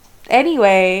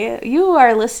Anyway, you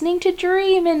are listening to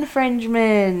Dream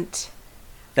Infringement.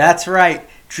 That's right.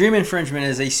 Dream Infringement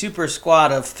is a super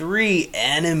squad of 3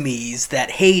 enemies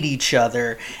that hate each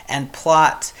other and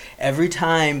plot every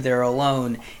time they're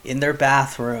alone in their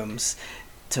bathrooms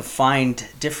to find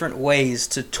different ways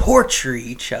to torture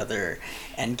each other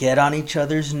and get on each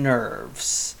other's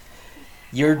nerves.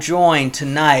 You're joined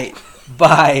tonight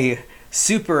by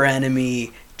super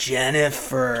enemy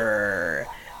Jennifer,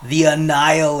 the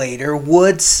Annihilator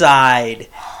Woodside,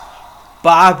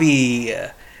 Bobby,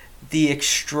 the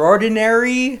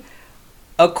extraordinary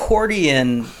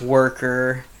accordion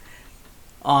worker,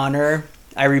 Honor.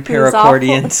 I repair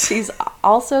accordions. She's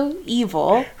also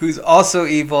evil. Who's also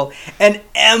evil. And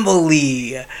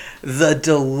Emily, the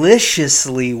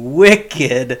deliciously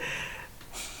wicked,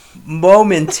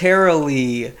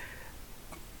 momentarily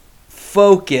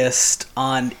focused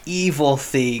on evil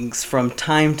things from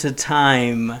time to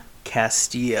time,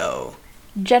 Castillo.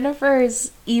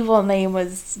 Jennifer's evil name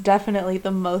was definitely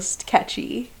the most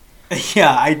catchy.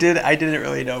 Yeah, I didn't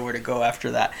really know where to go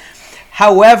after that.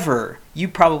 However, you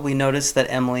probably noticed that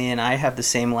Emily and I have the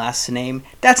same last name.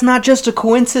 That's not just a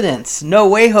coincidence. No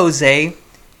way, Jose.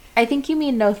 I think you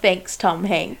mean no thanks, Tom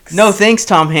Hanks. No thanks,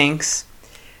 Tom Hanks.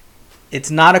 It's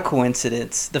not a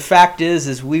coincidence. The fact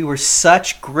is we were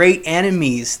such great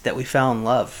enemies that we fell in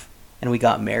love and we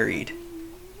got married.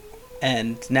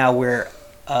 And now we're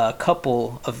a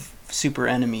couple of super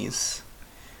enemies.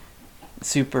 A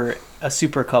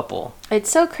super couple.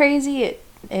 It's so crazy.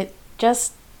 It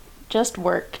just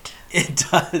worked. It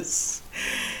does.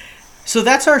 So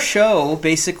that's our show.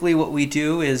 Basically what we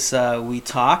do is we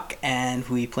talk and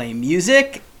we play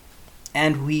music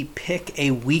and we pick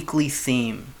a weekly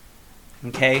theme.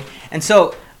 Okay? And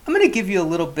so I'm going to give you I'm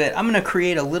going to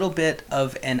create a little bit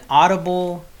of an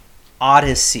audible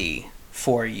odyssey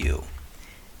for you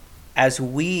as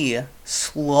we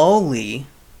slowly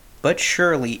but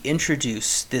surely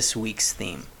introduce this week's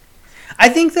theme. I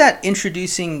think that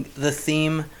introducing the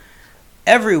theme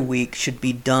every week should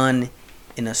be done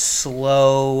in a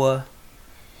slow,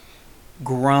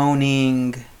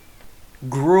 groaning,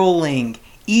 grueling,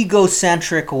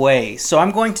 egocentric way. So I'm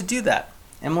going to do that.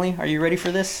 Emily, are you ready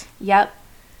for this? Yep.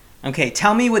 Okay,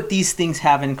 tell me what these things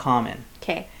have in common.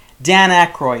 Okay. Dan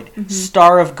Aykroyd,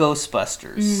 star of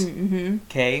Ghostbusters. Mm-hmm.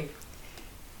 Okay.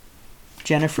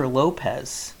 Jennifer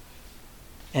Lopez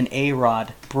and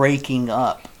A-Rod breaking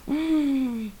up.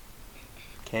 Okay.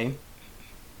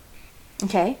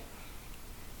 Okay.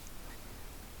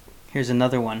 Here's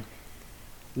another one.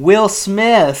 Will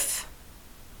Smith.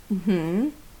 Mm-hmm.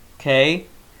 Okay.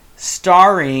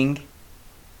 Starring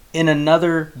in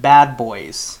another Bad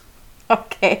Boys.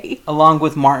 Okay. Along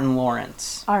with Martin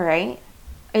Lawrence. All right.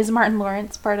 Is Martin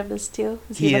Lawrence part of this too?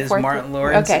 He is. Martin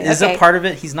Lawrence is a part of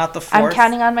it. He's not the fourth. I'm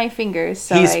counting on my fingers.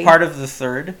 So he's part of the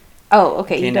third. Oh,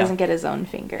 okay. He doesn't get his own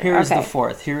finger. Here's the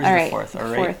fourth. Here's the fourth. All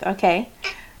right. Fourth. Okay.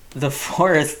 The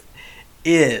fourth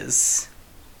is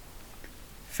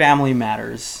Family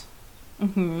Matters.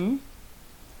 Mm-hmm.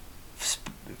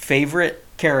 Favorite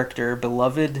character,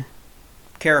 beloved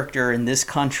character in this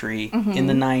country in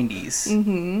the 90s.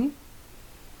 Mm-hmm.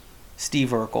 Steve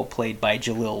Urkel, played by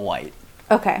Jaleel White.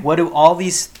 Okay. What do all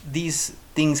these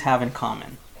things have in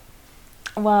common?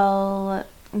 Well,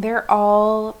 they're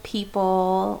all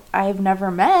people I've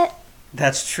never met.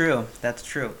 That's true. That's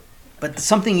true. But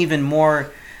something even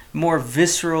more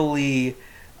viscerally...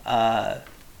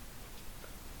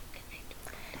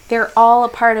 They're all a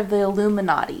part of the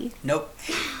Illuminati. Nope.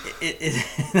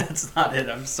 That's not it.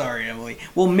 I'm sorry, Emily.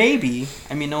 Well, maybe.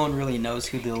 I mean, no one really knows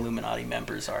who the Illuminati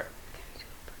members are.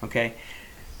 Okay?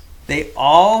 They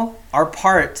all are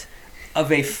part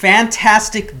of a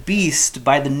fantastic beast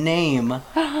by the name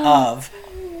of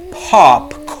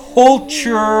pop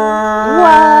culture.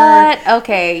 What?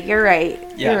 Okay, you're right.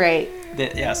 Yeah. You're right.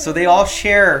 Yeah, so they all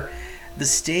share the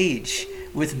stage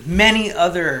with many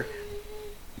other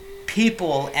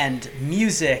people and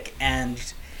music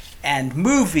and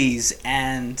movies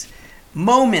and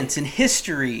moments in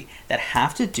history that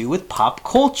have to do with pop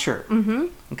culture. Mm-hmm.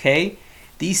 Okay?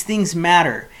 These things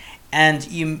matter.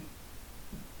 And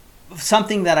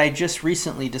something that I just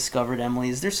recently discovered, Emily,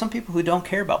 is there's some people who don't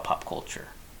care about pop culture.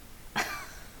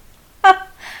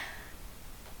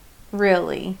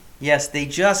 Really? Yes, they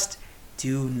just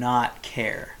do not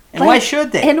care. And why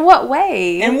should they? In what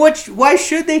way? And why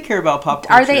should they care about pop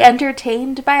culture? Are they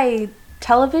entertained by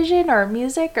television or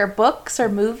music or books or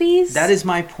movies? That is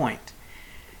my point.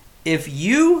 If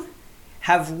you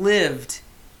have lived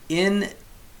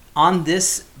on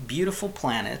this beautiful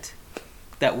planet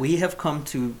that we have come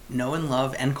to know and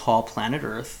love and call planet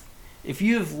Earth, if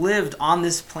you have lived on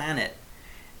this planet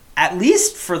at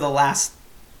least for the last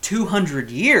 200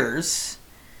 years.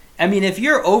 I mean, if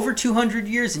you're over 200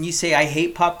 years and you say, I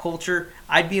hate pop culture,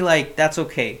 I'd be like, that's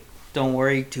okay. Don't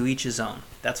worry, to each his own.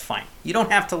 That's fine. You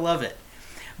don't have to love it.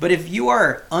 But if you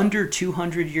are under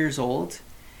 200 years old,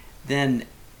 then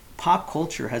pop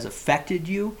culture has affected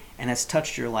you and has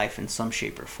touched your life in some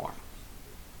shape or form.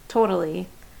 Totally.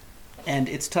 And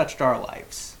it's touched our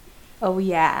lives. Oh,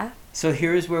 yeah. So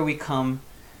here's where we come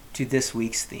to this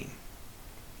week's theme.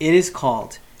 It is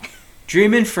called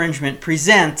Dream Infringement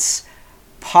Presents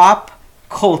Pop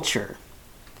Culture.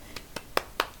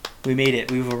 We made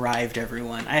it. We've arrived,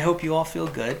 everyone. I hope you all feel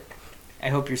good. I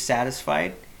hope you're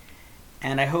satisfied.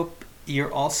 And I hope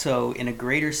you're also, in a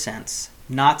greater sense,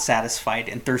 not satisfied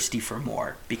and thirsty for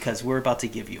more, because we're about to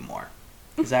give you more.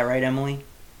 Is that right, Emily?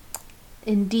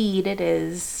 Indeed, it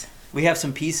is. We have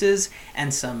some pieces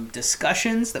and some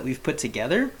discussions that we've put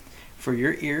together for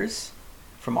your ears,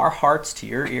 from our hearts to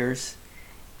your ears.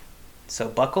 So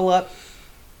buckle up,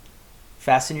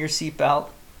 fasten your seatbelt,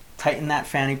 tighten that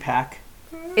fanny pack.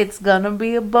 It's gonna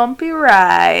be a bumpy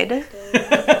ride.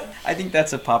 I think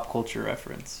that's a pop culture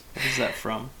reference. What is that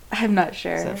from? I'm not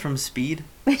sure. Is that from Speed?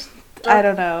 I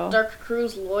don't know. Dr.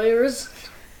 Cruz Lawyers.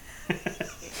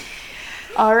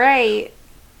 All right.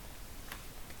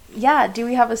 Yeah, do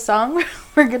we have a song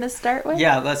we're gonna start with?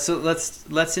 Yeah,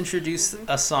 let's introduce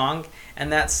a song,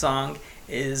 and that song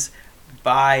is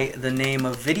by the name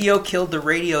of "Video Killed the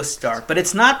Radio Star," but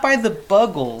it's not by the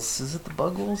Buggles. Is it the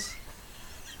Buggles?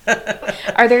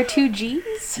 Are there two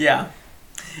G's? Yeah.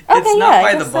 Okay, It's not yeah, by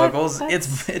I the guess Buggles.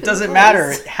 that's It doesn't close.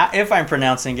 matter if I'm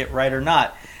pronouncing it right or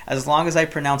not, as long as I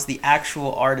pronounce the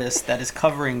actual artist that is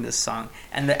covering this song.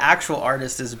 And the actual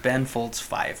artist is Ben Folds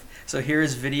 5. So here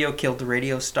is Video Killed the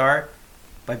Radio Star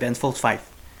by Ben Folds 5.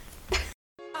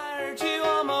 I heard you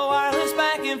on my wireless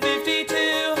back in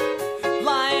 52,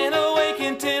 lying awake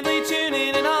intently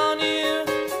tuning in on you.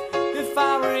 If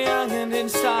I were young and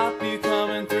didn't stop you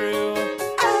coming through.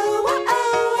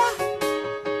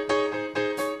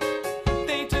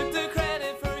 They took the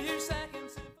credit for your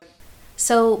seconds.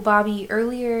 So, Bobby,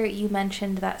 earlier you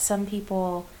mentioned that some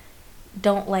people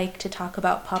don't like to talk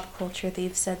about pop culture.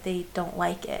 They've said they don't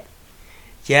like it.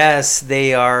 Yes,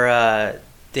 they are a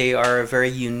very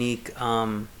unique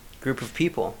group of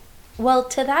people. Well,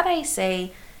 to that I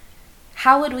say,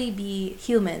 how would we be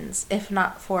humans if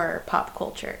not for pop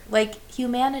culture? Like,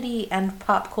 humanity and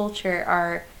pop culture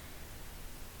are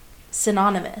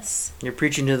synonymous. You're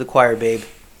preaching to the choir, babe.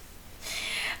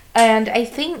 And I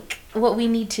think what we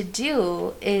need to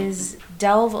do is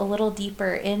delve a little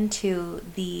deeper into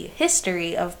the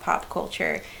history of pop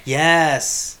culture.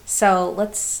 Yes. So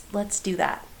let's do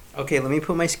that. Okay, let me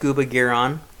put my scuba gear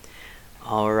on.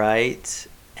 All right.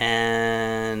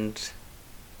 And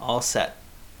all set.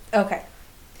 Okay.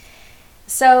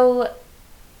 So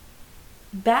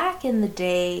back in the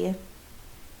day,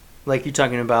 Like you're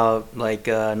talking about like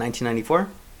 1994?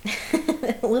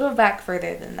 a little back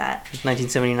further than that.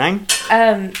 1979?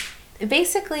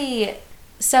 Basically,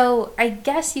 so I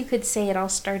guess you could say it all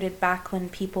started back when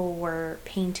people were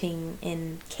painting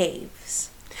in caves.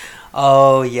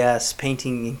 Oh, yes,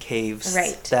 painting in caves.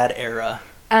 Right. That era.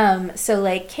 So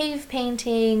like cave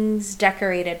paintings,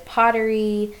 decorated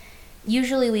pottery,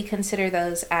 usually we consider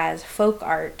those as folk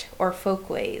art or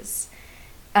folkways.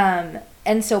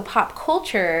 And so pop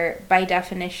culture, by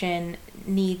definition,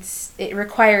 it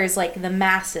requires like the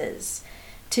masses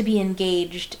to be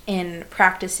engaged in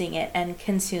practicing it and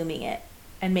consuming it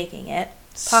and making it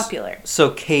popular. So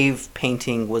cave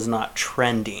painting was not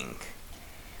trending.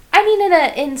 I mean,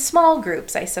 in small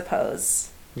groups, I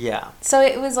suppose. Yeah. So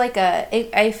it was like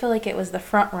I feel like it was the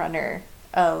front runner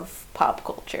of pop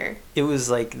culture. It was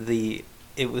like the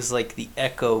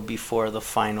echo before the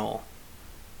final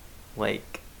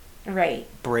like Right.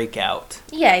 breakout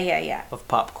Yeah. of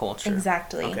pop culture.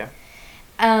 Exactly. Okay.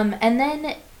 And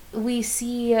then we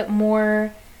see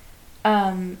more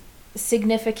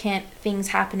significant things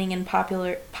happening in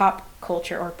popular pop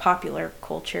culture or popular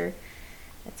culture.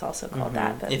 It's also called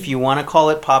that. But If you want to call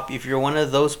it pop, if you're one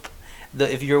of those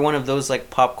like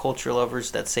pop culture lovers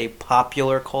that say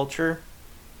popular culture,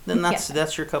 then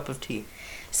that's your cup of tea.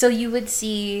 so you would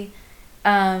see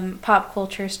pop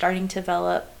culture starting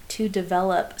to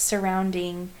develop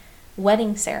surrounding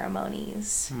wedding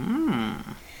ceremonies.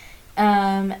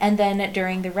 And then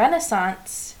during the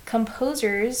Renaissance,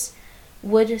 composers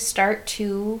would start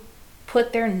to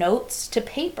put their notes to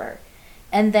paper.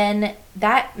 And then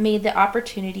that made the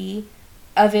opportunity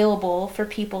available for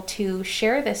people to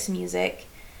share this music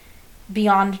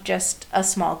beyond just a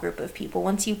small group of people.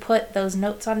 Once you put those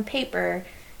notes on paper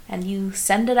and you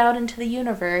send it out into the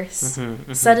universe,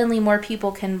 Mm-hmm. suddenly more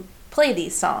people can play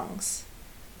these songs.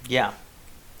 Yeah.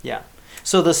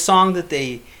 So the song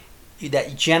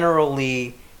that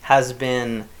generally has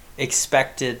been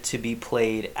expected to be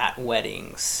played at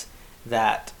weddings,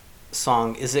 that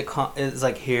song is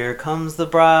like, here comes the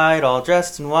bride all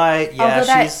dressed in white,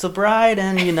 yeah, she's the bride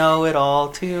and you know it all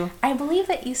too. I believe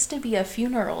it used to be a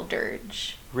funeral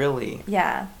dirge. Really?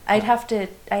 Yeah, I'll have to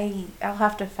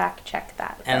fact check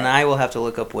that. And I will have to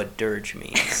look up what dirge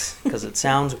means because it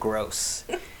sounds gross.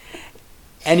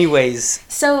 Anyways,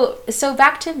 so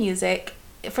back to music.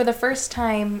 For the first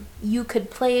time, you could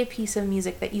play a piece of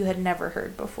music that you had never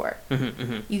heard before.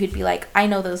 You could be like, I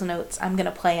know those notes, I'm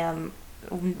gonna play them.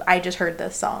 I just heard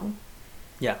this song.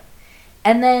 Yeah.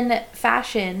 And then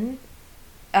fashion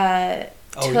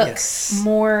took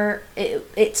more.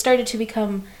 It started to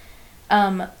become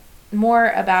more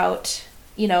about,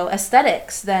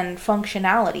 aesthetics than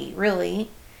functionality, really.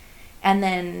 And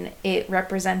then it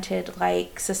represented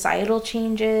like societal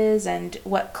changes and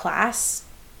what class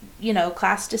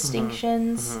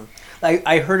distinctions.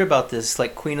 I heard about this,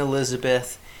 like Queen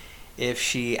Elizabeth, if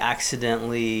she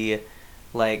accidentally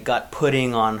like got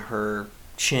pudding on her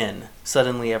chin,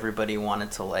 suddenly everybody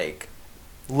wanted to like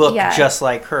look just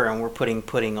like her and were putting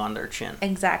pudding on their chin.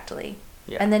 Exactly.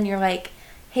 Yeah. And then you're like,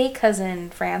 hey,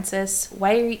 cousin Frances,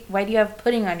 why do you have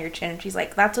pudding on your chin? And she's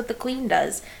like, that's what the queen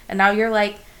does. And now you're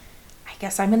like, I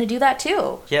guess I'm going to do that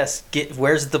too. Yes.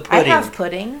 Where's the pudding? I have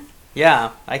pudding.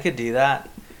 Yeah, I could do that.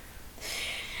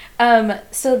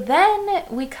 So then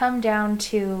we come down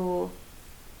to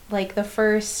like the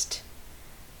first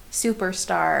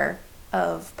superstar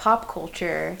of pop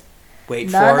culture.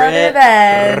 Wait none for other it.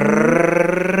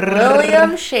 than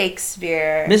William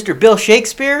Shakespeare. Mr. Bill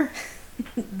Shakespeare?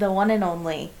 The one and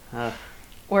only.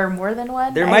 Or more than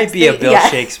one? There might be a Bill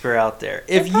Shakespeare out there.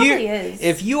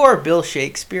 If you are Bill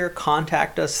Shakespeare,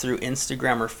 contact us through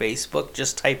Instagram or Facebook.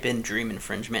 Just type in Dream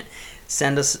Infringement.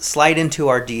 Slide into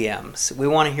our DMs. We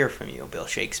want to hear from you, Bill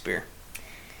Shakespeare.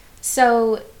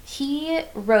 So he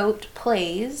wrote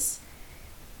plays.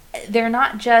 They're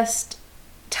not just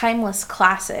timeless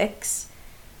classics,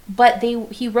 but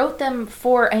he wrote them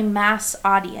for a mass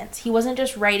audience. He wasn't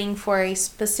just writing for a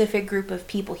specific group of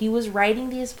people. He was writing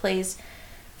these plays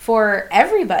for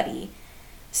everybody.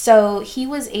 So he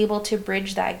was able to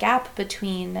bridge that gap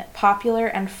between popular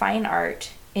and fine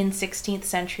art in 16th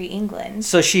century England.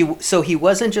 So he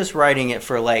wasn't just writing it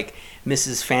for like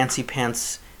Mrs. Fancy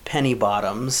Pants Penny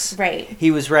Bottoms. Right.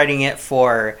 He was writing it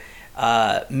for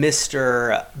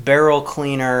Mr. Barrel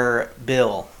Cleaner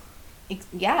Bill.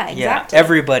 Yeah,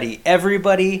 exactly. Yeah,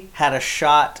 everybody had a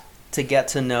shot to get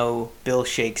to know Bill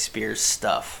Shakespeare's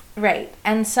stuff. Right.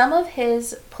 And some of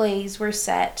his plays were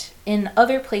set in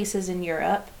other places in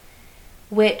Europe,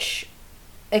 which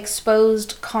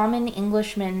exposed common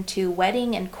Englishmen to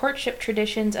wedding and courtship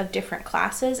traditions of different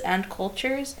classes and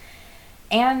cultures,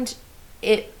 and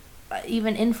it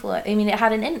even it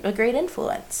had a great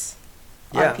influence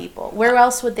on people. Where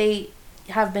else would they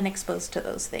have been exposed to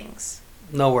those things?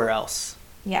 Nowhere else.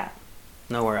 Yeah.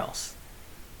 Nowhere else.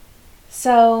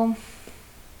 So,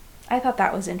 I thought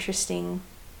that was interesting.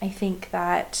 I think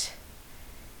that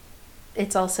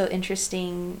it's also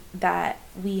interesting that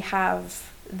we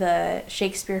have the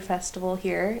Shakespeare Festival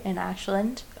here in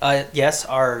Ashland. Yes,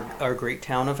 our great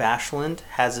town of Ashland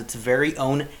has its very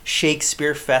own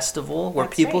Shakespeare Festival where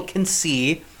people can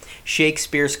see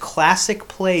Shakespeare's classic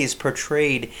plays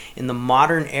portrayed in the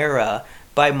modern era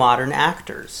by modern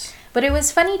actors. But it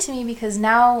was funny to me because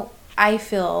now I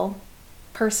feel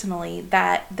personally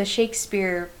that the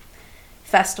Shakespeare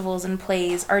festivals and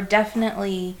plays are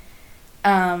definitely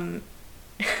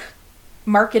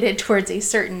marketed towards a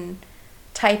certain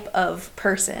type of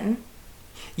person.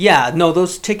 Yeah, no,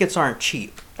 those tickets aren't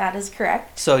cheap. That is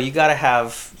correct. So you gotta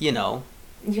have, You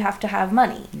have to have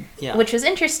money. Yeah. Which was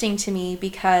interesting to me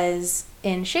because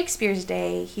in Shakespeare's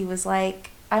day, he was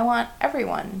like, I want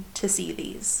everyone to see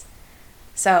these.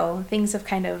 So things have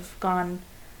kind of gone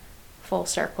full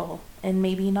circle in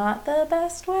maybe not the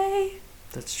best way.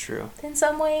 That's true. In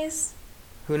some ways.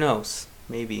 Who knows?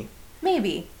 Maybe.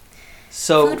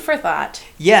 So food for thought.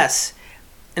 Yes.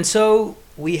 And so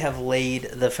we have laid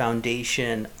the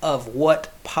foundation of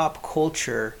what pop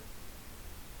culture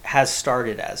has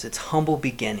started as, its humble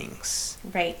beginnings.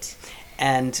 Right.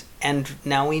 And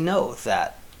now we know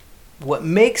that what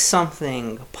makes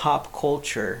something pop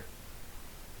culture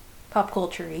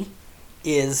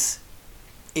is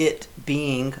it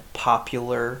being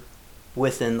popular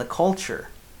within the culture.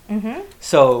 Mm-hmm.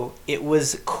 So it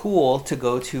was cool to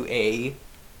go to a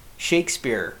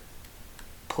Shakespeare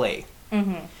play.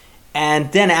 Mm-hmm.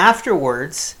 And then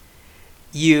afterwards,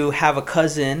 you have a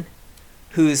cousin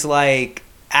who's like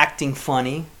acting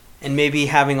funny and maybe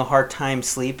having a hard time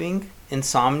sleeping,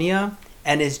 insomnia,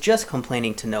 and is just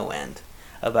complaining to no end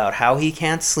about how he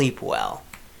can't sleep well.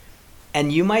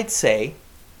 And you might say,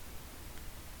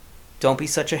 don't be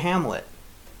such a Hamlet,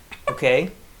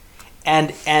 okay?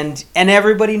 And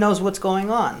everybody knows what's going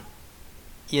on.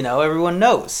 You know, everyone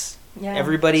knows. Yeah.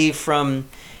 Everybody from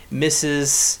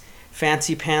Mrs.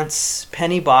 Fancy Pants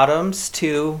Penny Bottoms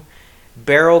to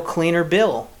Barrel Cleaner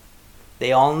Bill.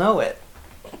 They all know it.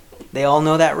 They all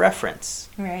know that reference.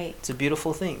 Right. It's a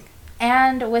beautiful thing.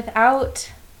 And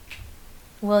without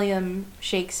William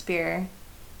Shakespeare,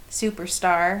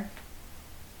 superstar,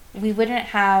 we wouldn't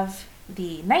have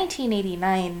the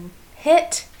 1989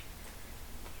 hit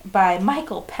by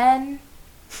Michael Penn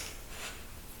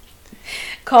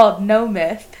called No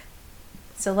Myth.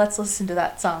 So let's listen to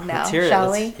that song now, Let's hear it.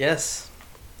 shall we? Yes.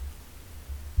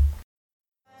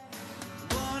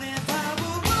 What if I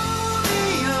were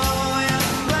Romeo in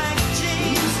black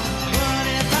jeans? What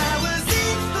if I was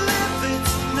Heathcliff?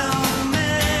 It's no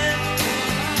myth.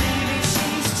 Maybe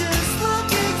she's just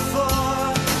looking for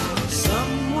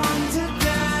someone to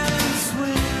dance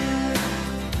with.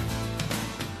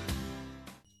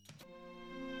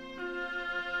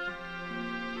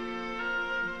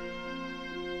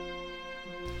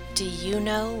 Do you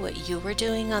know what you were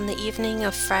doing on the evening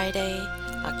of Friday,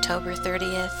 October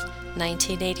 30th,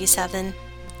 1987?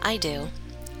 I do.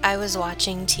 I was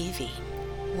watching TV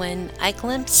when I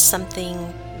glimpsed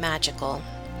something magical.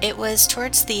 It was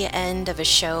towards the end of a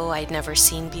show I'd never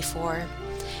seen before,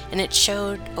 and it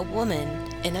showed a woman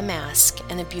in a mask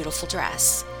and a beautiful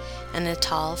dress, and a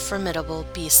tall, formidable,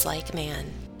 beast-like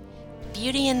man.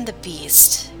 Beauty and the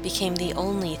Beast became the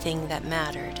only thing that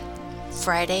mattered.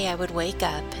 Friday I would wake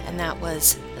up and that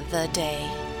was the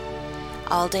day.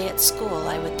 All day at school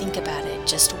I would think about it,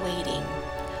 just waiting.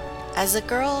 As a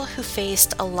girl who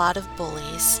faced a lot of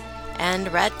bullies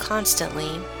and read constantly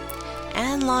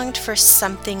and longed for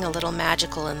something a little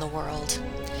magical in the world,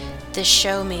 this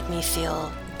show made me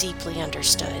feel deeply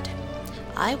understood.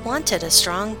 I wanted a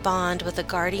strong bond with a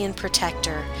guardian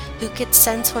protector who could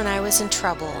sense when I was in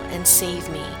trouble and save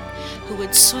me, who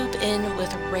would swoop in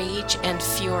with rage and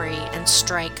fury and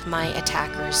strike my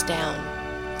attackers down,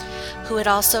 who had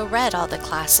also read all the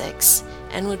classics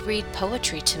and would read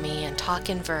poetry to me and talk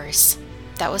in verse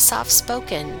that was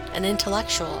soft-spoken and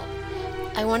intellectual.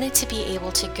 I wanted to be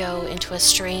able to go into a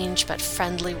strange but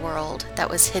friendly world that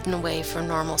was hidden away from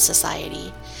normal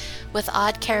society, with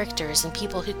odd characters and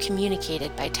people who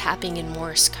communicated by tapping in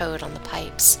Morse code on the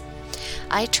pipes.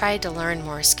 I tried to learn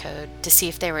Morse code to see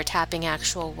if they were tapping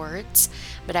actual words,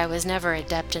 but I was never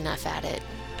adept enough at it.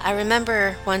 I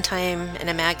remember one time in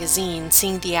a magazine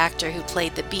seeing the actor who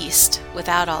played the Beast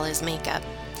without all his makeup,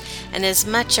 and as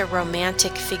much a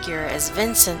romantic figure as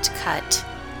Vincent cut,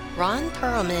 Ron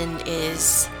Perlman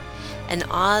is an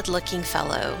odd-looking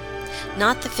fellow,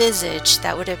 not the visage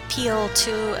that would appeal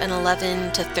to an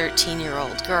 11 to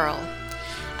 13-year-old girl.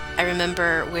 I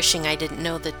remember wishing I didn't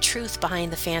know the truth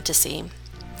behind the fantasy.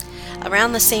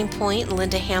 Around the same point,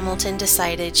 Linda Hamilton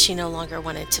decided she no longer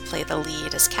wanted to play the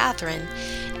lead as Catherine,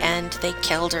 and they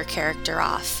killed her character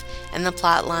off, and the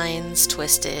plot lines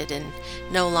twisted and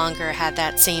no longer had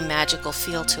that same magical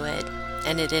feel to it,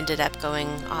 and it ended up going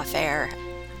off air.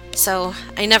 So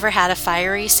I never had a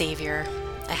fiery savior.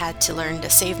 I had to learn to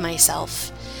save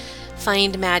myself,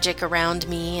 find magic around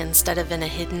me instead of in a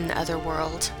hidden other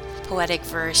world. Poetic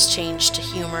verse changed to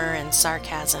humor and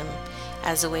sarcasm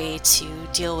as a way to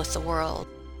deal with the world.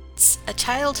 It's a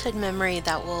childhood memory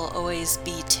that will always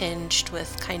be tinged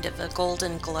with kind of a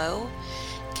golden glow,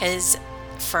 because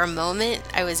for a moment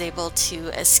I was able to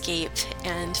escape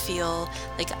and feel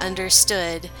like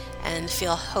understood and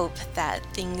feel hope that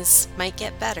things might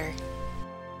get better.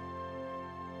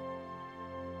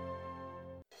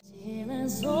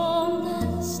 As old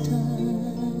as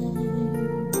time,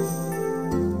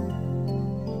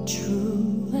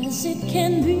 true as it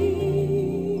can be.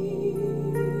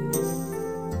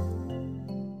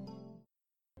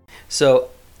 So,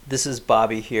 this is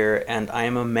Bobby here, and I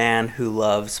am a man who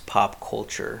loves pop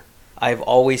culture. I've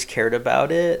always cared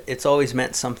about it. It's always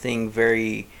meant something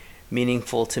very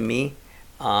meaningful to me.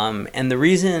 And the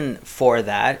reason for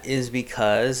that is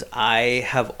because I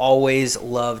have always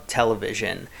loved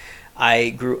television. I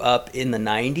grew up in the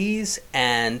 90s,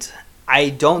 and I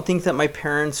don't think that my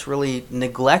parents really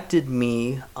neglected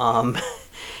me.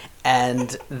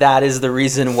 And that is the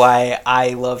reason why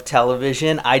I love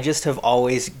television. I just have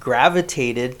always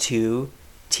gravitated to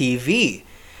TV.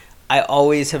 I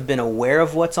always have been aware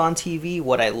of what's on TV,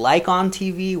 what I like on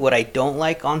TV, what I don't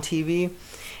like on TV.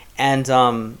 And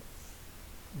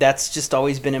that's just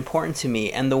always been important to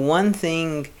me. And the one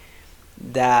thing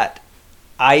that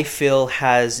I feel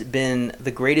has been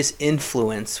the greatest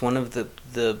influence, one of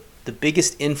the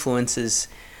biggest influences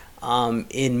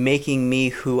in making me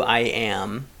who I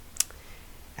am,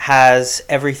 has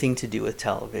everything to do with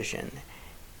television.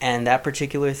 And that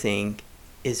particular thing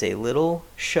is a little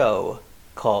show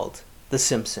called The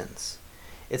Simpsons.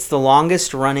 It's the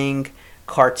longest running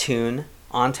cartoon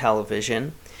on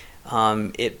television.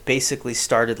 It basically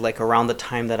started like around the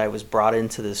time that I was brought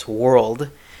into this world.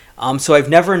 So I've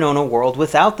never known a world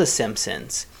without The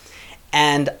Simpsons.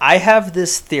 And I have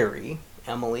this theory,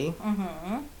 Emily.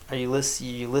 Mm-hmm. Are you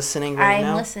listening right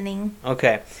now? I'm listening.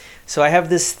 Okay. So I have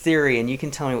this theory, and you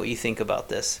can tell me what you think about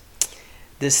this.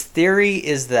 This theory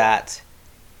is that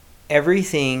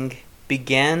everything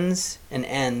begins and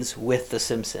ends with The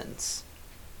Simpsons.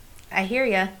 I hear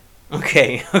ya.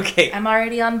 Okay. I'm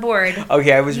already on board.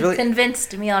 Okay, You've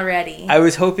convinced me already. I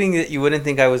was hoping that you wouldn't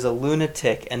think I was a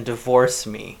lunatic and divorce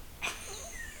me.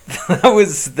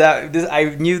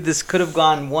 I knew this could have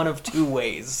gone one of two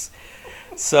ways.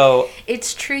 So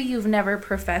it's true you've never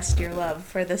professed your love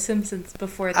for The Simpsons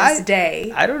before this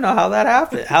day. I don't know how that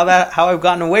happened. How I've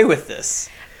gotten away with this.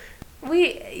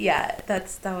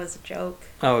 That was a joke.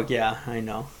 Oh yeah, I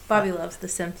know. Bobby loves The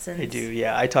Simpsons. I do.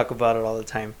 Yeah, I talk about it all the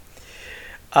time.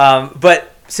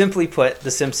 But simply put,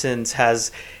 The Simpsons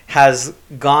has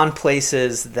gone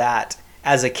places that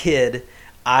as a kid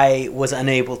I was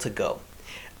unable to go.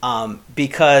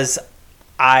 Because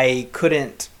I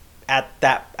couldn't at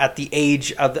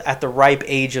the ripe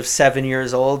age of 7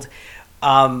 years old,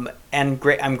 and I'm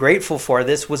grateful for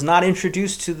this, was not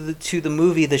introduced to the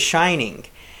movie The Shining.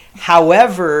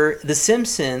 However, The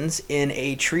Simpsons, in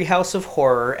a Treehouse of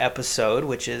Horror episode,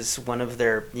 which is one of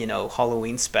their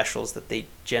Halloween specials that they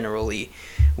generally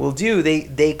will do, they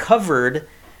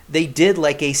did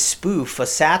like a spoof, a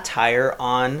satire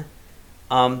on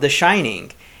The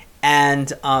Shining.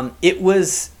 And it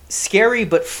was scary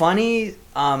but funny,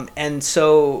 and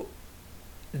so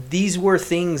these were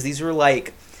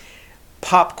like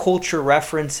pop culture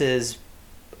references,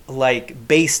 like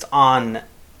based on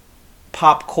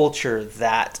pop culture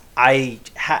that I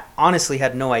honestly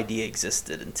had no idea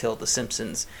existed until The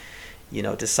Simpsons,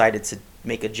 decided to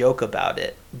make a joke about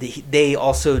it. They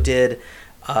also did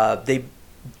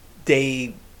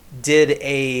they did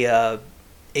a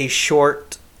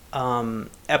short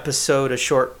episode, a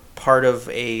short part of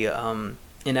an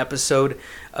episode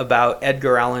about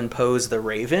Edgar Allan Poe's The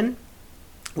Raven,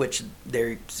 which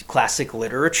they're classic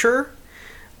literature.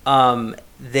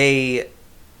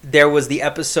 There was the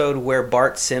episode where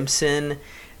Bart Simpson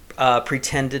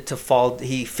pretended to fall.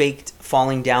 He faked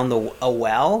falling down a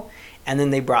well, and then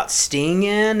they brought Sting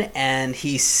in, and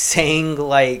he sang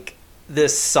like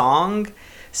this song,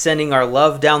 "Sending Our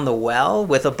Love Down the Well,"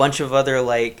 with a bunch of other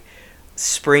like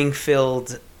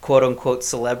Springfield quote unquote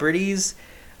celebrities,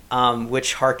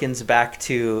 which harkens back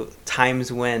to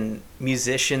times when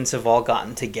musicians have all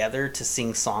gotten together to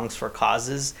sing songs for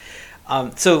causes.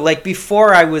 So like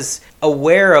before I was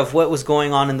aware of what was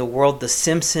going on in the world, The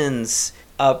Simpsons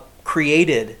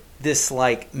created this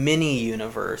like mini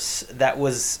universe that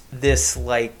was this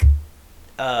like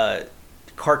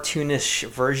cartoonish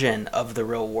version of the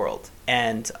real world,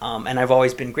 and I've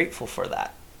always been grateful for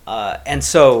that. And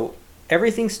so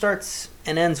everything starts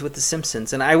and ends with The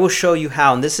Simpsons, and I will show you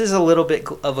how. And this is a little bit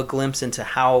of a glimpse into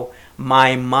how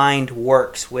my mind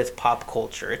works with pop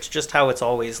culture. It's just how it's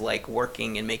always like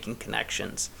working and making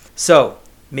connections. So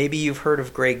maybe you've heard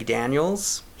of Greg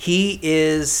Daniels. He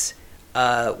is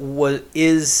one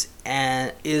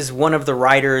of the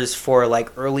writers for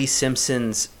like early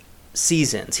Simpsons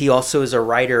seasons. He also is a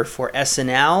writer for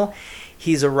SNL.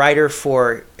 He's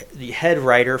the head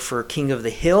writer for King of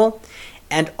the Hill,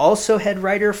 and also head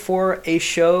writer for a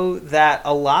show that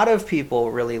a lot of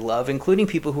people really love, including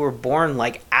people who were born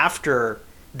like after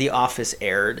The Office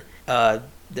aired,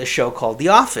 the show called The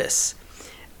Office.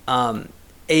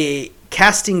 A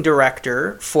casting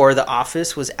director for The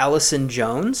Office was Allison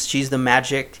Jones. She's the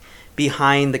magic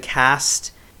behind the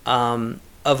cast of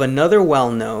another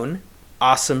well-known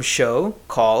awesome show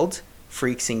called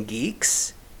Freaks and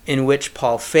Geeks, in which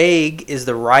Paul Feig is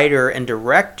the writer and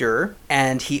director,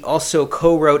 and he also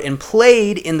co-wrote and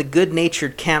played in the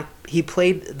good-natured camp. He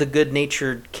played the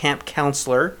good-natured camp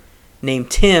counselor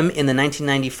named Tim in the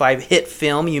 1995 hit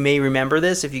film. You may remember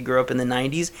this if you grew up in the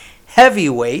 90s,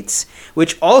 Heavyweights,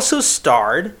 which also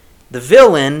starred the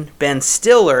villain Ben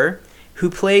Stiller, who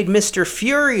played Mr.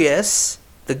 Furious,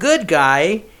 the good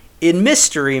guy, in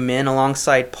Mystery Men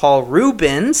alongside Paul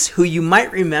Rubens, who you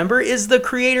might remember is the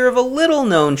creator of a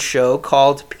little-known show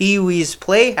called Pee-wee's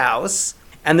Playhouse.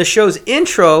 And the show's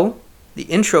intro, the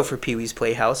intro for Pee-wee's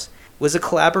Playhouse, was a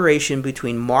collaboration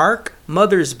between Mark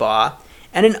Mothersbaugh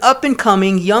and an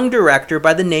up-and-coming young director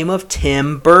by the name of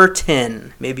Tim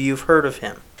Burton. Maybe you've heard of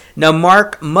him. Now,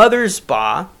 Mark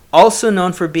Mothersbaugh, also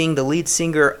known for being the lead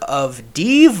singer of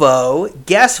Devo,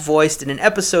 guest voiced in an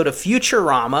episode of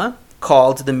Futurama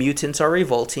called The Mutants Are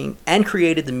Revolting, and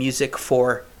created the music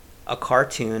for a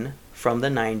cartoon from the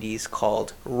 90s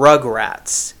called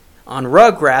Rugrats. On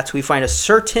Rugrats, we find a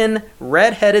certain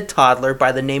red-headed toddler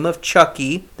by the name of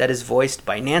Chucky that is voiced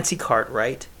by Nancy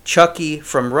Cartwright. Chucky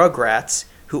from Rugrats,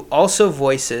 who also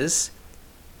voices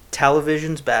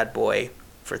television's bad boy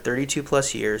for 32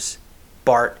 plus years,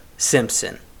 Bart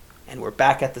Simpson. And we're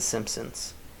back at The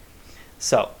Simpsons.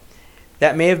 So,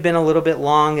 that may have been a little bit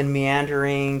long and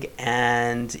meandering,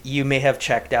 and you may have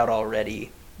checked out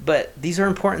already. But these are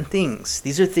important things.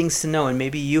 These are things to know, and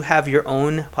maybe you have your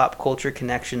own pop culture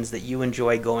connections that you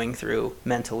enjoy going through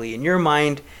mentally in your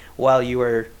mind while you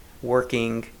are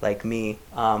working like me.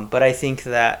 But I think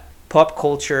that pop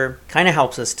culture kind of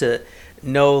helps us to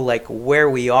know like where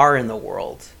we are in the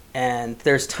world. And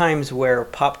there's times where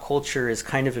pop culture is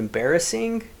kind of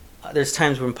embarrassing. There's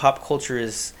times when pop culture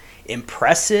is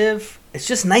impressive. It's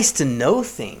just nice to know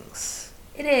things.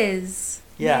 It is.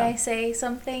 Yeah. May I say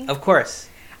something? Of course.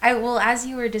 As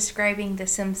you were describing The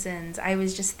Simpsons, I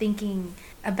was just thinking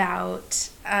about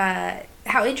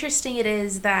how interesting it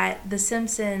is that The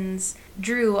Simpsons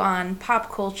drew on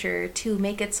pop culture to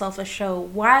make itself a show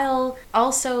while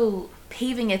also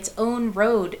paving its own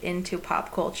road into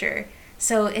pop culture.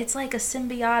 So it's like a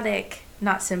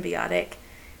not symbiotic.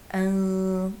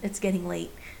 It's getting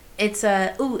late. It's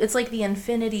like the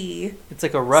infinity. It's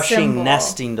like a Russian symbol.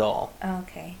 Nesting doll.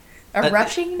 Okay. A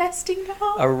rushing nesting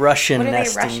doll? A Russian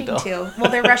nesting doll. What are they rushing doll. to? Well,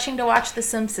 they're rushing to watch The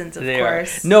Simpsons, of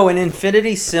course. No, an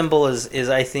infinity symbol is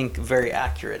I think very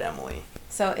accurate, Emily.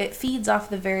 So it feeds off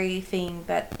the very thing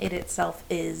that it itself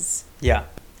is. Yeah.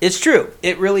 It's true.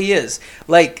 It really is.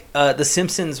 Like, The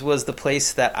Simpsons was the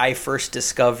place that I first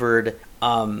discovered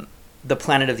the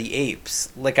Planet of the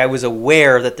Apes. Like, I was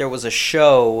aware that there was a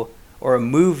show or a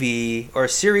movie or a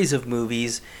series of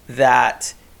movies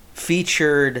that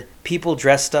featured people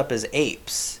dressed up as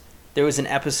apes. There was an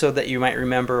episode that you might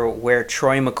remember where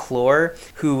Troy McClure,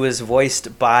 who was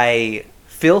voiced by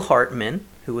Phil Hartman,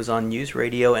 who was on News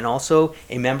Radio and also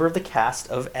a member of the cast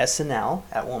of SNL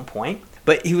at one point.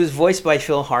 But he was voiced by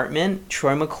Phil Hartman,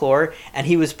 Troy McClure, and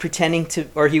he was pretending to,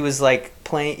 or he was like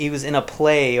playing, he was in a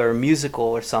play or a musical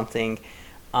or something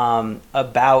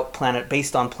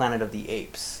based on Planet of the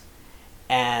Apes.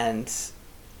 And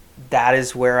that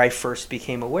is where I first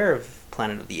became aware of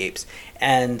Planet of the Apes.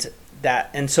 And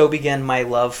so began my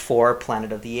love for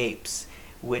Planet of the Apes,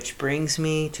 which brings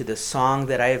me to the song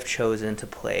that I have chosen to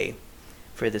play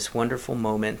for this wonderful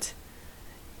moment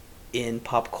in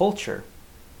pop culture.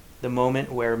 The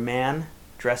moment where man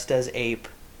dressed as ape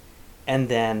and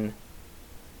then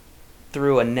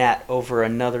threw a net over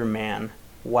another man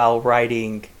while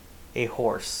riding a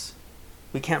horse.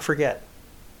 We can't forget.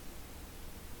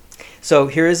 So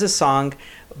here is a song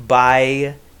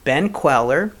by Ben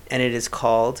Queller, and it is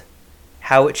called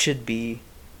How It Should Be,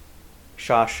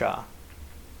 Sha Sha.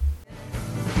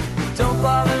 Don't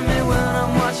bother me when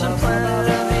I'm watching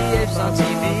Planet of the Apes on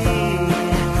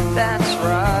TV. That's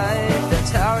right,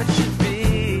 that's how it should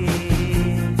be.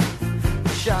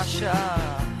 Sha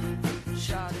sha,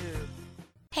 sha do.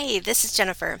 Hey, this is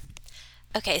Jennifer.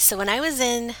 Okay, so when I was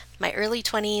in my early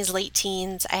 20s, late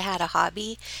teens, I had a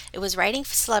hobby. It was writing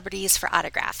for celebrities for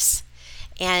autographs.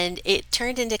 And it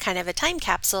turned into kind of a time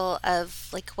capsule of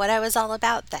like what I was all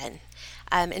about then.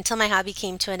 Until my hobby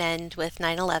came to an end with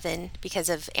 9/11 because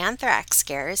of anthrax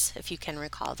scares, if you can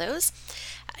recall those.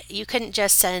 You couldn't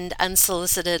just send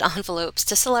unsolicited envelopes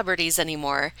to celebrities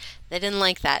anymore. They didn't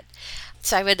like that.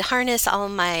 So I would harness all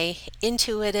my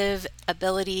intuitive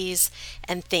abilities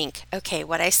and think, okay,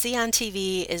 what I see on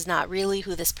TV is not really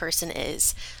who this person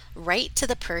is. Write to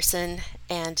the person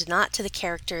and not to the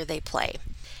character they play.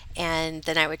 And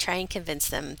then I would try and convince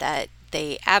them that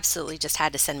they absolutely just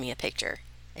had to send me a picture.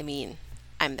 I mean,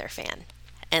 I'm their fan.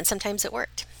 And sometimes it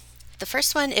worked. The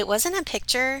first one, it wasn't a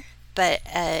picture, but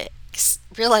a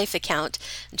real life account.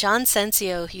 John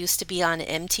Sensio, who used to be on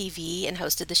MTV and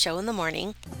hosted the show in the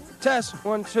morning. Test,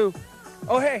 1, 2.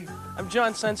 Oh, hey, I'm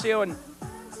John Sensio, and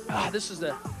this is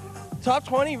the Top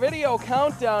 20 Video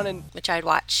Countdown, which I'd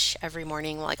watch every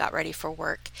morning while I got ready for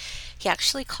work. He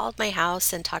actually called my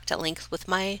house and talked at length with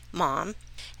my mom,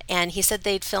 and he said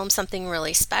they'd film something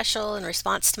really special in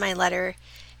response to my letter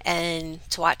and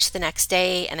to watch the next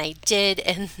day, and I did,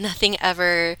 and nothing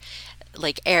ever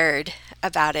aired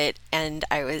about it, and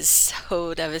I was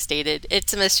so devastated.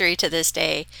 It's a mystery to this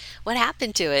day. What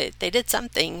happened to it? They did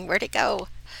something. Where'd it go?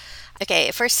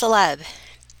 Okay, first celeb,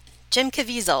 Jim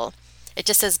Caviezel. It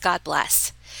just says God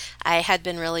bless. I had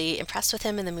been really impressed with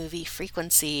him in the movie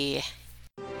Frequency.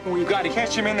 We've got to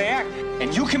catch him in the act,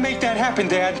 and you can make that happen,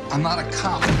 Dad. I'm not a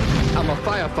cop. I'm a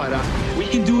firefighter. We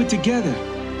can do it together.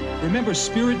 Remember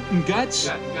Spirit and Guts?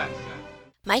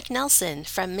 Mike Nelson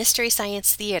from Mystery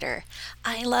Science Theater.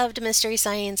 I loved Mystery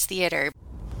Science Theater.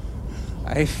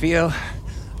 I feel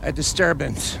a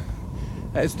disturbance,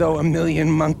 as though a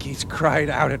million monkeys cried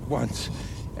out at once,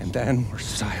 and then were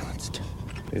silenced.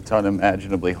 It's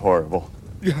unimaginably horrible.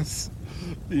 Yes,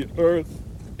 the Earth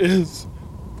is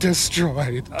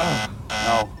destroyed.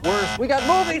 No. Worse, we got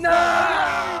movies! No!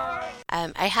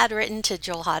 I had written to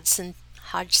Joel Hodgson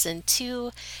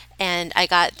too, and I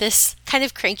got this kind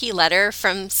of cranky letter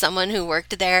from someone who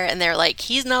worked there, and they're like,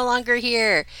 he's no longer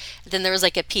here. Then there was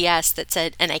like a PS that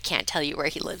said, and I can't tell you where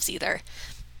he lives either.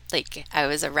 Like, I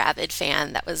was a rabid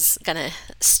fan that was gonna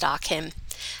stalk him.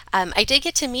 I did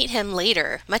get to meet him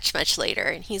later, much later,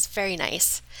 and he's very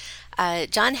nice.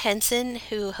 John Henson,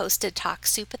 who hosted Talk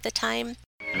Soup at the time.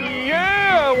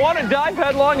 Yeah, want to dive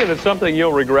headlong into something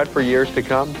you'll regret for years to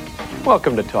come?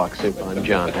 Welcome to Talk Soup. I'm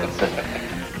John Henson.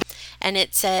 And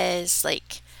it says,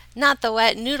 like, not the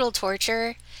wet noodle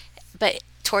torture, but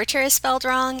torture is spelled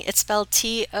wrong. It's spelled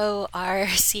Torcher,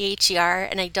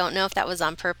 and I don't know if that was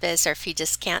on purpose or if he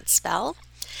just can't spell.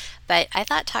 But I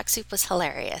thought Talk Soup was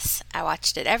hilarious. I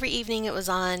watched it every evening it was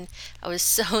on. I was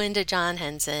so into John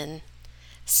Henson.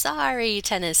 Sorry,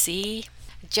 Tennessee.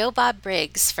 Joe Bob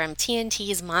Briggs from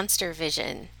TNT's Monster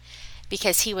Vision,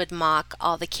 because he would mock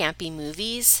all the campy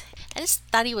movies. I just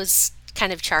thought he was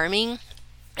kind of charming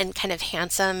and kind of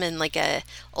handsome in like a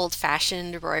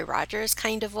old-fashioned Roy Rogers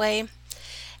kind of way.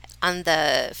 On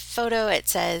the photo it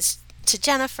says, to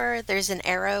Jennifer, there's an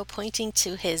arrow pointing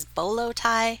to his bolo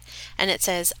tie, and it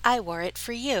says, I wore it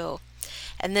for you.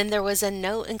 And then there was a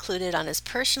note included on his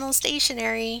personal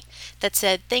stationery that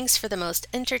said, thanks for the most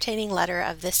entertaining letter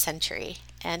of this century.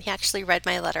 And he actually read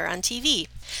my letter on TV.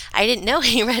 I didn't know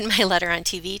he read my letter on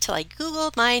TV till I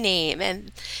Googled my name,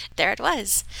 and there it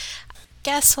was.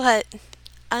 Guess what?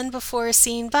 Unbefore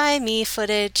seen by me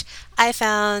footage I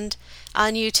found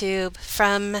on YouTube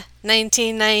from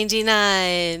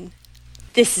 1999.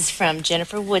 This is from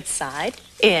Jennifer Woodside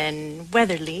in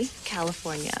Weatherly,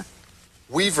 California.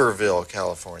 Weaverville,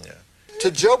 California.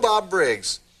 To Joe Bob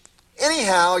Briggs,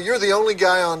 anyhow, you're the only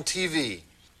guy on TV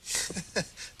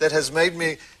that has made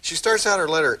me... She starts out her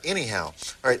letter, anyhow.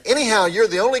 All right, anyhow, you're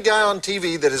the only guy on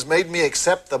TV that has made me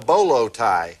accept the bolo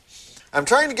tie. I'm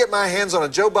trying to get my hands on a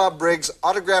Joe Bob Briggs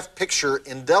autographed picture,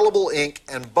 indelible ink,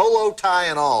 and bolo tie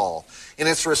and all, in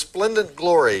its resplendent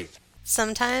glory.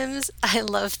 Sometimes I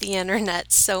love the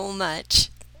internet so much.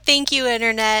 Thank you,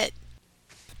 internet.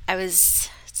 I was,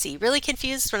 really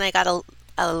confused when I got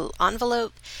a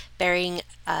envelope bearing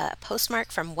a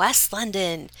postmark from West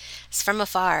London. It's from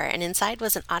afar, and inside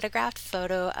was an autographed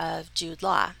photo of Jude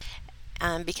Law,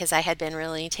 because I had been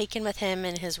really taken with him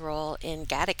in his role in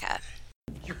Gattaca.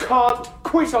 You can't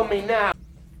quit on me now.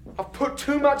 I've put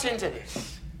too much into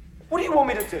this. What do you want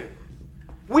me to do?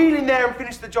 Wheel in there and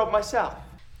finish the job myself?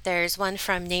 There's one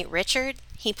from Nate Richard.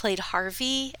 He played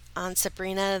Harvey on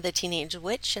Sabrina the Teenage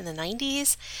Witch in the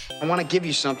 90s. I want to give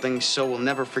you something so we'll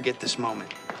never forget this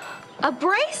moment. A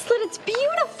bracelet, it's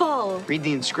beautiful. Read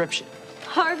the inscription.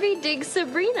 Harvey digs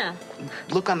Sabrina.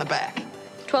 Look on the back.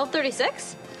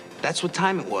 1236? That's what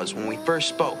time it was when we first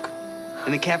spoke.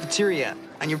 In the cafeteria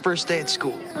on your first day at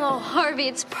school. Oh, Harvey,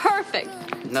 it's perfect.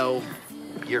 No,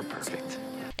 you're perfect.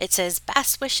 It says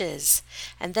best wishes,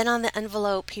 and then on the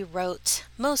envelope he wrote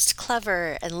most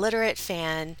clever and literate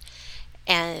fan,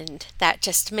 and that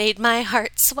just made my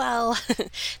heart swell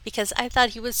because I thought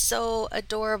he was so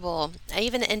adorable. I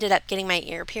even ended up getting my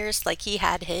ear pierced like he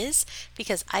had his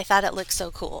because I thought it looked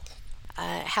so cool.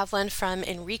 I have one from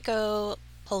Enrico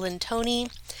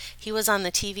Polentoni. He was on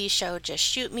the TV show Just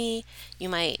Shoot Me. You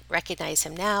might recognize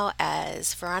him now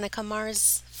as Veronica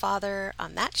Mars' father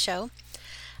on that show.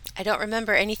 I don't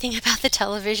remember anything about the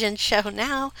television show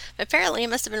now. Apparently I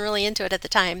must have been really into it at the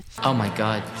time. Oh my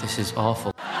God, this is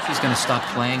awful. She's gonna stop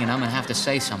playing and I'm gonna have to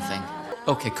say something.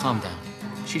 Okay, calm down.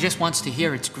 She just wants to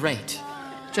hear it's great.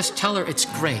 Just tell her it's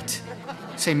great.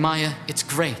 Say, Maya, it's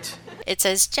great. It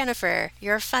says, Jennifer,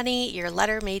 you're funny, your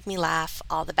letter made me laugh,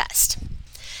 all the best.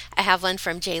 I have one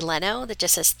from Jay Leno that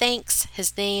just says thanks,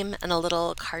 his name, and a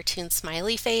little cartoon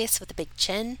smiley face with a big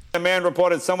chin. A man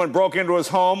reported someone broke into his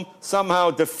home,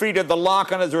 somehow defeated the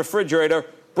lock on his refrigerator,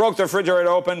 broke the refrigerator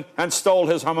open, and stole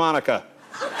his harmonica.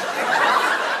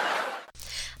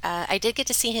 I did get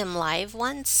to see him live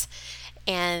once,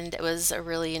 and it was a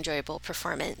really enjoyable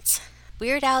performance.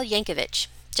 Weird Al Yankovic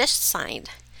just signed.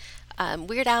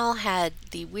 Weird Al had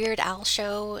the Weird Al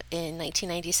Show in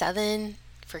 1997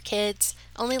 for kids.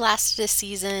 Only lasted a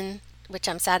season, which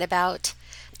I'm sad about.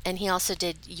 And he also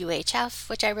did UHF,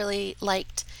 which I really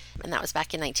liked, and that was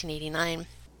back in 1989.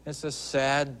 It's a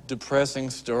sad, depressing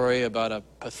story about a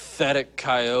pathetic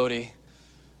coyote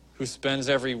who spends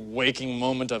every waking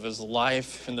moment of his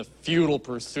life in the futile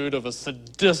pursuit of a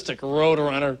sadistic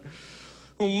roadrunner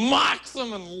who mocks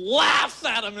him and laughs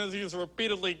at him as he's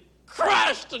repeatedly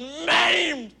crushed and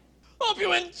maimed. Hope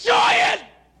you enjoy it!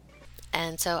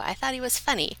 And so I thought he was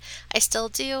funny. I still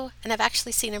do, and I've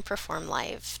actually seen him perform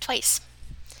live twice.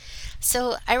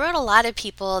 So I wrote a lot of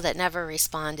people that never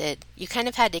responded. You kind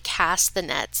of had to cast the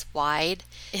nets wide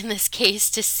in this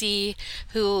case to see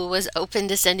who was open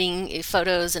to sending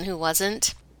photos and who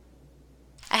wasn't.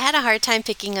 I had a hard time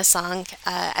picking a song.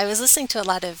 I was listening to a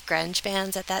lot of grunge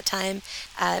bands at that time,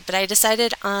 but I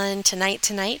decided on Tonight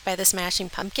Tonight by the Smashing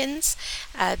Pumpkins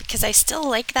because I still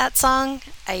like that song.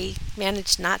 I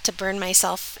managed not to burn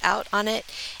myself out on it,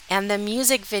 and the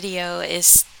music video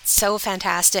is so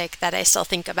fantastic that I still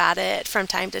think about it from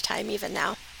time to time even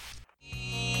now.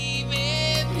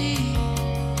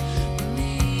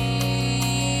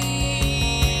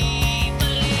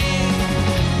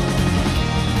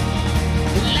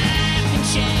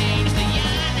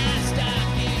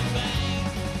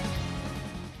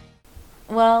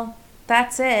 Well,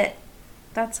 that's it.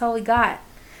 That's all we got.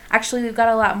 Actually, we've got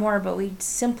a lot more, but we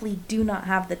simply do not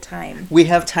have the time. We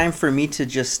have time for me to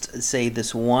just say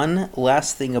this one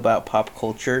last thing about pop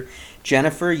culture.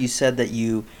 Jennifer, you said that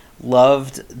you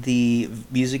loved the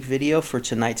music video for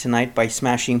Tonight Tonight by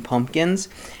Smashing Pumpkins,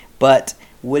 but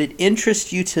would it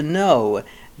interest you to know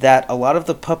that a lot of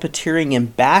the puppeteering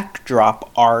and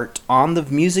backdrop art on the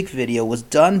music video was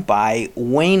done by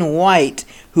Wayne White,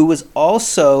 who was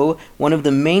also one of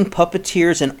the main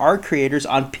puppeteers and art creators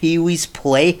on Pee-wee's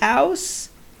Playhouse?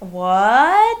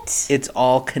 What? It's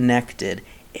all connected.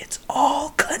 It's all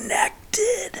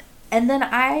connected. And then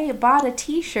I bought a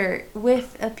t-shirt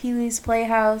with a Pee-wee's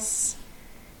Playhouse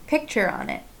picture on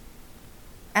it.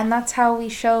 And that's how we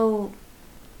show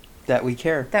that we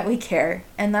care. That we care.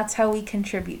 And that's how we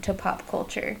contribute to pop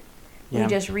culture. Yeah. We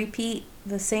just repeat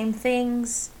the same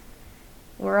things.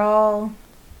 We're all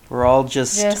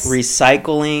just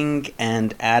recycling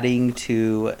and adding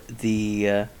to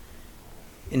the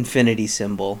infinity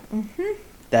symbol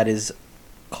that is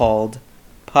called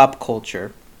pop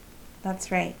culture.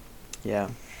 That's right.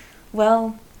 Yeah.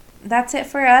 Well, that's it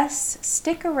for us.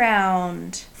 Stick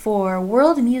around for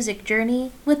World Music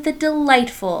Journey with the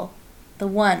delightful, the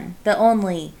one, the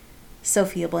only,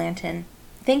 Sophia Blanton.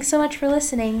 Thanks so much for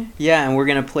listening. Yeah, and we're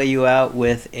going to play you out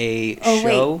with a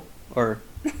show. Wait. Or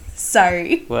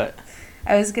sorry. What?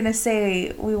 I was going to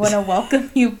say we want to welcome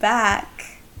you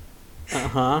back.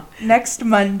 Next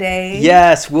Monday.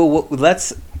 Yes,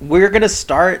 we're going to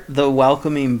start the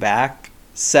welcoming back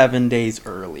 7 days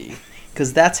early.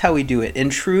 Because that's how we do it.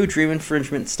 In true Dream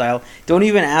Infringement style, don't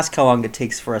even ask how long it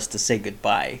takes for us to say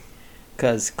goodbye.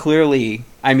 Because clearly,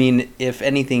 I mean, if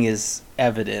anything is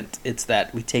evident, it's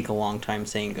that we take a long time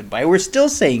saying goodbye. We're still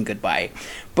saying goodbye.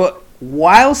 But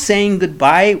while saying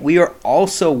goodbye, we are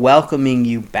also welcoming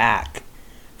you back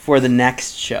for the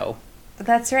next show.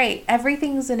 That's right.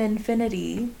 Everything's an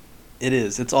infinity. It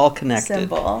is. It's all connected.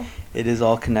 Symbol. It is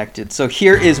all connected. So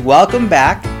here is Welcome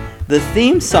Back, the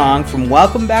theme song from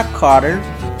Welcome Back, Kotter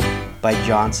by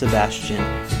John Sebastian.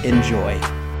 Enjoy.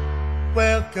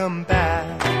 Welcome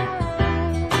back.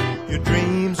 Your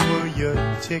dreams were your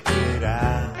ticket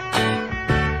out.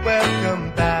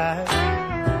 Welcome back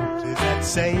to that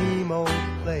same old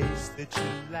place that you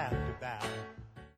laughed about.